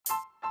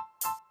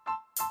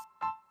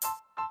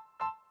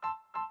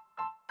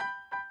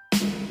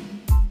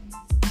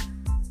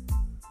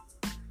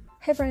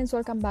Hey friends,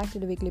 welcome back to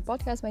the weekly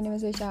podcast. My name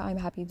is Isha. I'm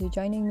happy to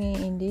joining me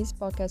in this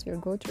podcast. We'll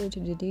go through to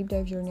the deep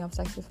dive journey of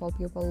successful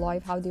people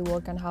life, how they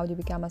work and how they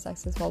become a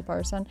successful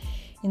person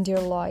in their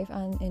life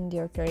and in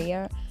their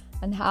career,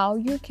 and how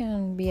you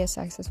can be a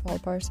successful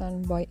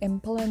person by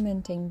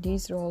implementing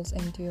these roles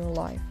into your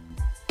life.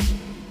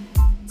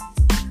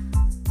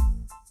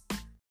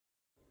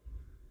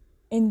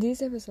 In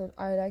this episode,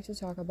 I'd like to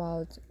talk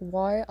about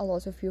why a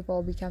lot of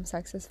people become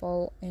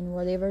successful in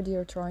whatever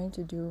they're trying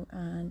to do,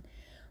 and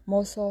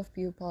most of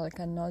people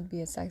cannot be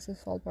a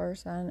successful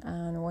person,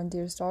 and when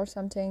they start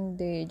something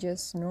they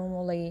just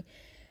normally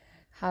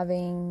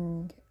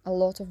having a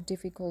lot of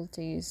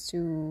difficulties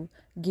to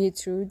get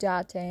through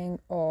that thing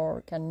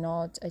or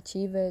cannot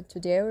achieve it.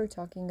 Today we're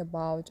talking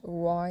about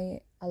why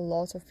a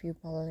lot of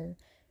people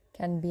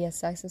can be a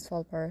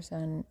successful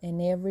person in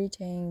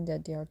everything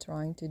that they are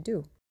trying to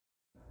do.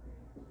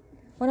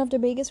 One of the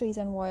biggest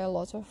reasons why a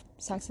lot of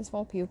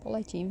successful people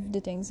achieve the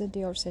things that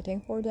they are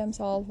setting for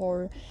themselves,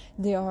 or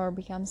they are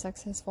become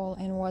successful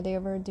in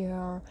whatever they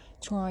are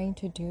trying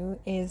to do,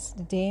 is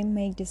they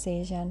make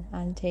decision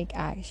and take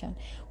action.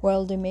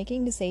 While they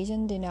making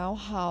decision, they know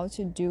how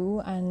to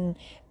do, and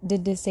the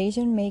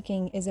decision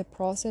making is a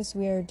process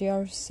where they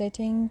are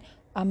setting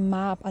a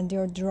map and they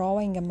are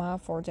drawing a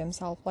map for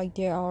themselves, like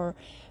they are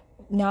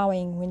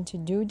knowing when to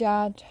do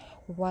that,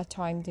 what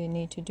time they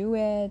need to do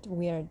it,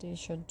 where they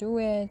should do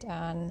it,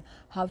 and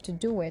how to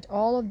do it.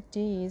 All of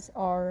these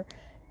are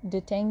the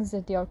things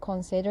that they are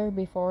considered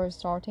before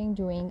starting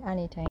doing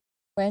anything.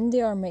 When they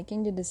are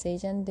making the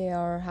decision, they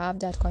are have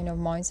that kind of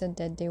mindset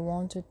that they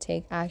want to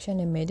take action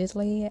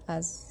immediately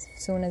as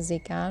soon as they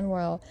can.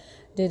 Well,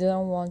 they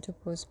don't want to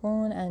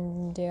postpone,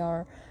 and they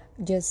are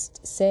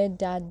just set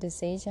that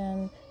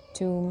decision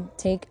to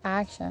take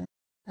action.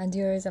 And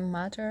there is a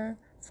matter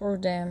for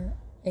them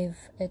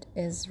if it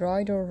is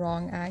right or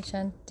wrong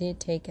action, they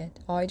take it.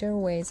 Either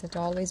way, it's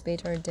always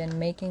better than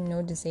making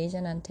no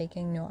decision and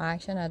taking no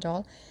action at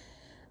all.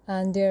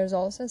 And there's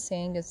also a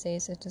saying that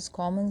says it is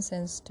common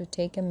sense to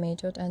take a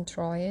method and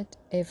try it.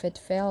 If it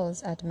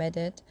fails, admit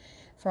it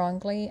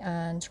frankly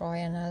and try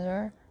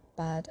another.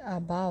 But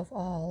above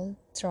all,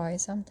 try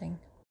something.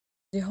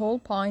 The whole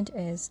point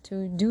is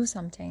to do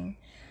something,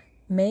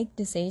 make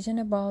decision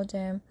about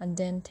them, and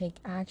then take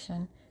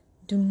action.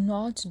 Do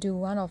not do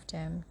one of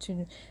them,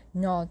 to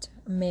not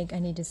make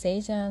any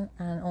decision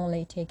and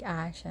only take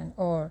action,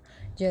 or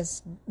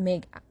just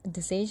make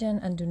decision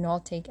and do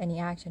not take any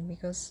action,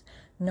 because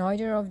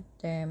neither of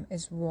them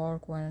is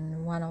work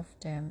when one of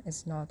them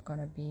is not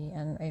gonna be.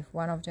 And if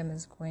one of them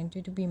is going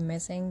to be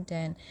missing,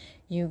 then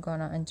you're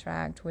gonna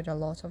interact with a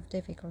lot of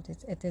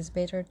difficulties. It is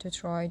better to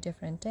try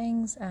different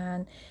things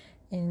and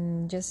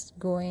in just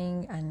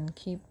going and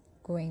keep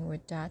going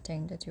with that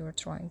thing that you are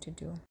trying to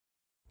do.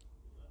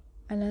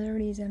 Another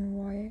reason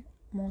why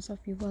most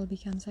of people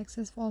become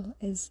successful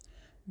is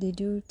they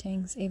do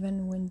things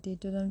even when they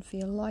don't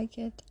feel like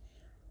it,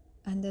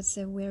 and that's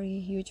a very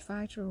huge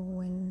factor.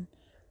 When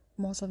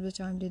most of the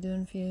time they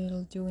don't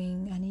feel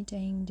doing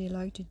anything, they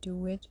like to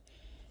do it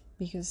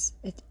because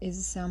it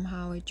is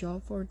somehow a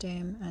job for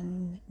them,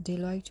 and they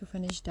like to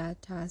finish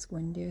that task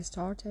when they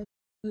started.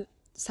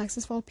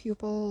 Successful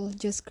people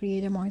just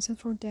create a mindset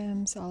for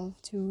themselves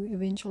to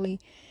eventually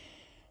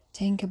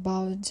think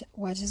about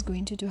what is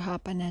going to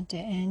happen at the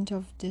end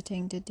of the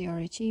thing that they are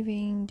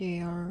achieving.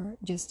 They are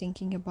just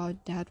thinking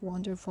about that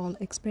wonderful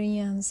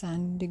experience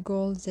and the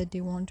goals that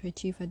they want to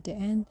achieve at the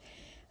end,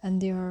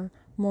 and they are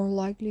more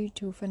likely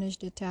to finish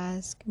the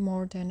task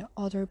more than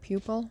other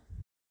people.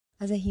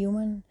 As a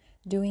human,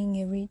 doing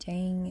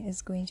everything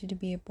is going to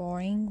be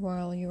boring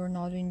while you're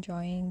not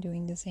enjoying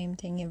doing the same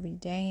thing every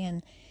day,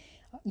 and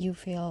you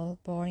feel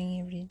boring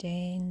every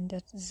day, and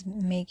that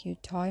make you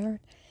tired.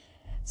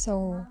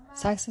 So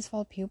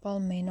successful people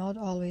may not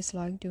always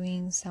like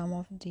doing some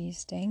of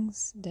these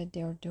things that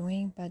they're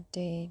doing, but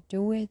they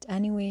do it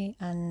anyway,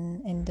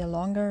 and in the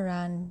longer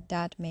run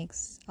that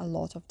makes a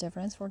lot of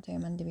difference for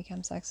them, and they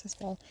become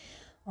successful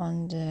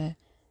on the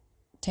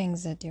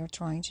things that they're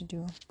trying to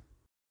do.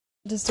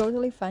 It's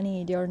totally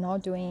funny, they're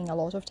not doing a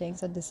lot of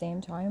things at the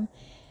same time.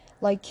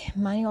 Like,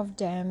 many of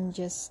them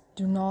just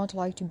do not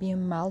like to be a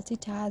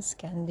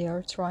multitask, and they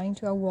are trying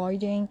to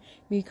avoiding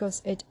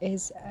because it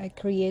is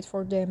create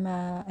for them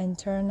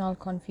internal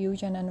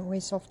confusion and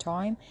waste of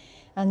time,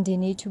 and they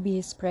need to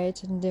be spread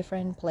in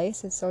different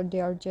places. So they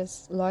are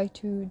just like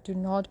to do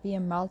not be a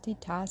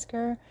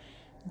multitasker.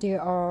 They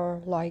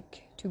are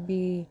like to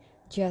be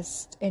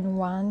just in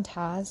one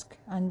task,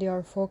 and they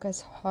are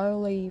focused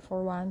wholly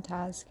for one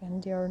task,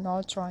 and they are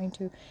not trying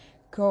to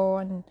go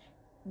and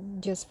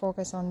just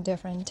focus on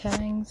different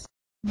things.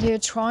 They're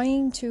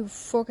trying to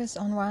focus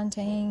on one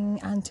thing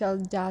until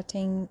that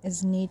thing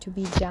is need to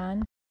be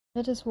done.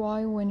 That is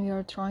why when we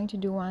are trying to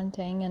do one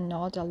thing and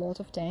not a lot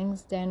of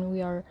things, then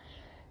we are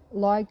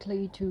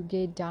likely to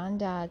get done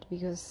that,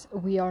 because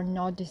we are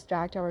not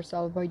distract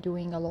ourselves by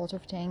doing a lot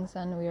of things,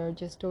 and we are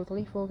just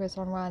totally focused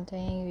on one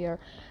thing. We are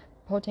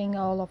putting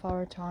all of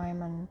our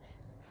time and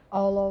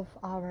all of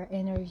our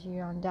energy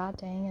on that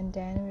thing, and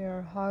then we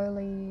are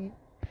highly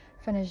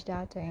finish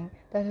that thing.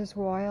 That is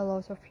why a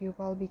lot of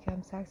people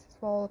become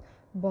successful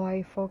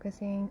by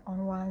focusing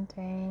on one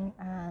thing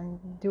and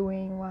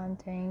doing one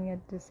thing at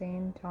the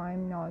same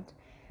time, not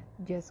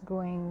just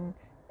going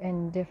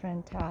in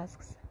different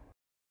tasks.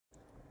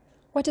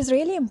 What is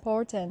really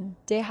important,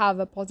 they have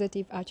a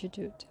positive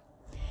attitude.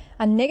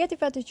 A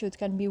negative attitude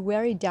can be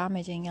very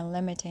damaging and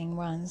limiting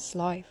one's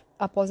life.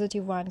 A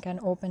positive one can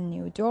open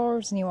new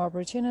doors, new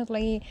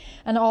opportunity,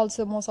 and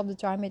also most of the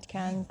time it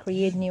can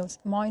create new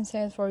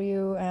mindset for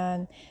you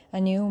and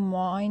a new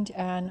mind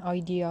and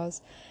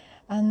ideas.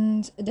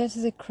 And that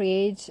is a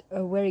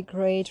very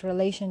great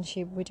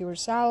relationship with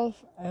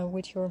yourself,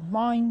 with your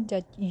mind,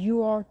 that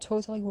you are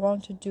totally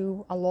want to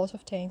do a lot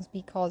of things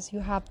because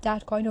you have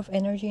that kind of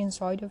energy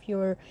inside of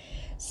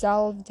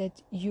yourself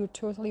that you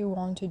totally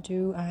want to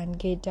do and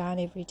get done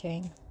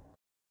everything.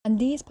 And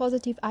these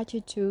positive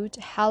attitude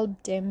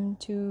help them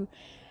to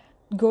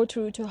go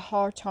through to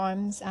hard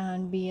times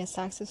and be a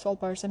successful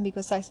person,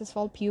 because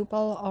successful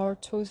people are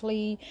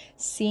totally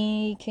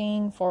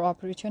seeking for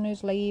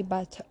opportunity,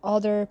 but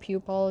other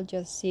people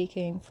just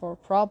seeking for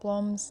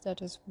problems.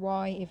 That is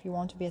why if you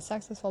want to be a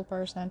successful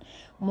person,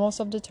 most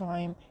of the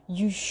time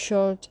you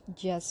should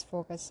just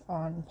focus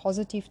on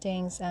positive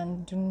things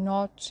and do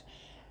not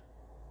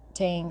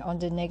think on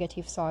the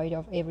negative side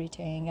of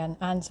everything and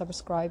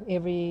unsubscribe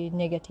every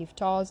negative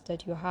thoughts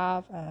that you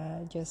have.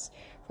 Just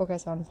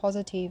focus on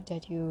positive,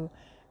 that you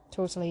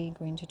totally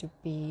going to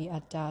be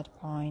at that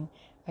point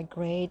a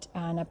great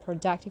and a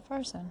productive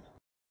person.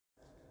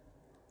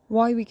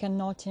 Why we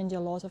cannot change a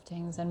lot of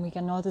things and we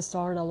cannot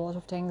start a lot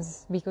of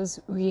things?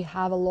 Because we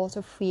have a lot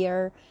of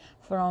fear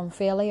from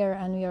failure,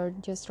 and we are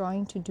just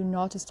trying to do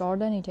not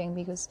start anything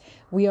because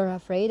we are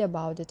afraid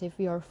about it. If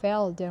we are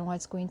failed, then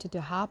what's going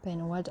to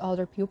happen? What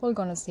other people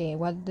gonna say?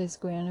 What is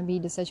going to be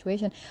the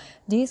situation?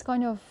 These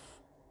kind of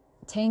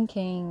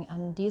thinking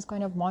and this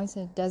kind of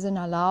mindset doesn't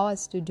allow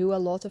us to do a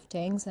lot of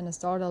things and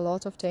start a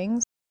lot of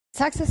things.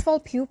 Successful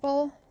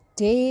people,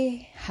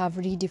 they have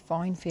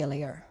redefined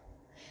failure.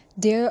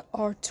 They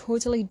are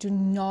totally do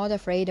not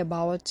afraid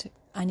about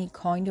any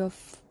kind of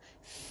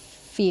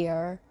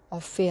fear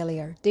of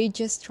failure. They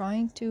just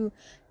trying to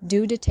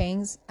do the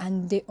things,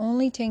 and the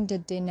only thing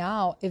that they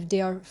now, if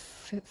they are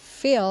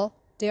fail,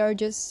 they are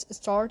just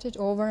started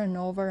over and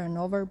over and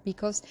over,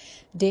 because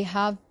they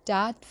have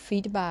that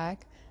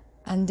feedback,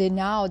 and they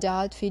now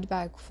that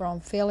feedback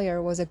from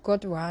failure was a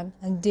good one,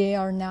 and they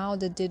are now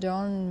that they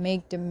don't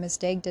make the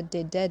mistake that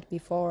they did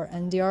before,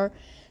 and they are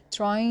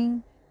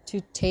trying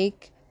to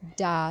take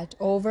that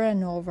over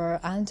and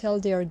over until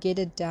they are get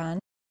it done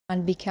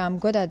and become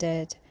good at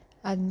it.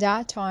 At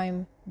that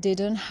time they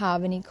don't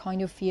have any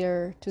kind of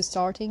fear to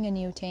starting a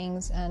new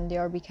things, and they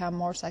are become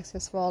more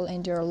successful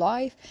in their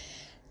life.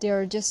 They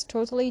are just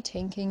totally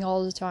thinking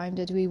all the time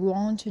that we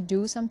want to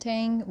do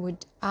something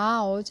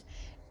without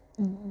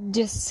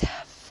just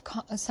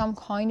some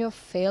kind of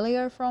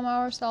failure from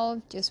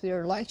ourselves. Just we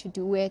are like to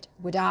do it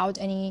without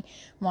any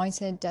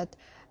mindset that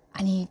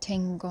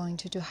anything going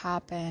to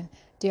happen.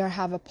 They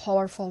have a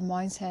powerful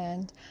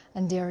mindset,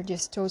 and they're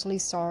just totally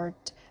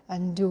start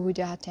and do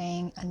that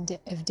thing, and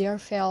if they're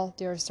failed,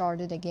 they're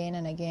started again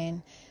and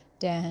again.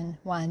 Then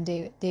one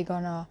day they're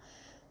gonna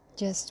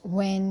just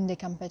win the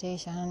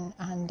competition,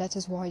 and that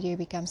is why they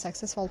become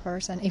successful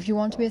person. If you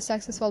want to be a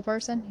successful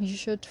person, you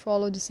should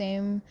follow the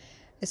same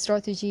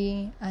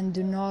strategy and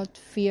do not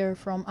fear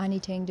from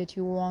anything that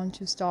you want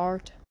to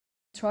start.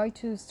 Try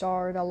to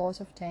start a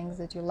lot of things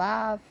that you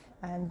love,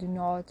 and do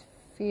not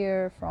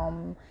fear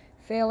from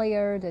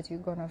failure that you're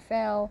gonna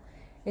fail.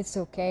 It's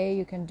okay,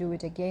 you can do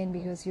it again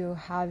because you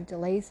have the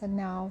lesson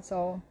now.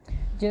 So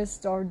just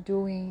start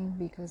doing,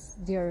 because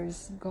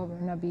there's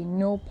gonna be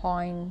no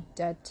point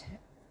that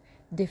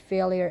the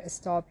failure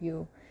stop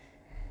you.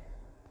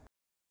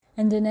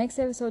 In the next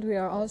episode, we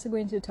are also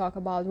going to talk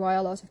about why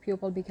a lot of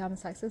people become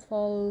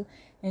successful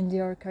in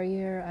their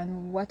career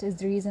and what is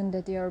the reason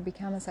that they are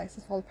become a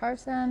successful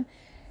person.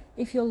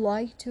 If you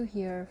like to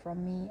hear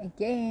from me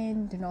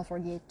again, do not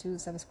forget to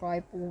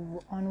subscribe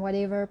on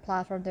whatever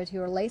platform that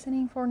you're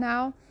listening for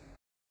now.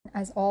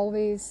 As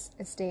always,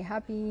 stay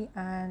happy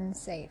and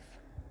safe.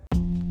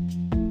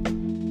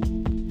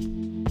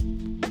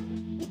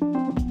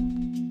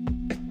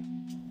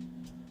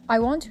 I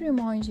want to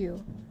remind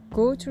you,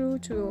 go through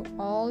to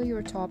all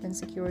your top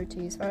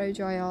insecurities,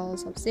 fragile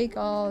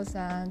obstacles,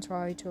 and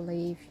try to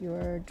live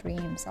your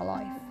dreams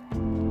alive.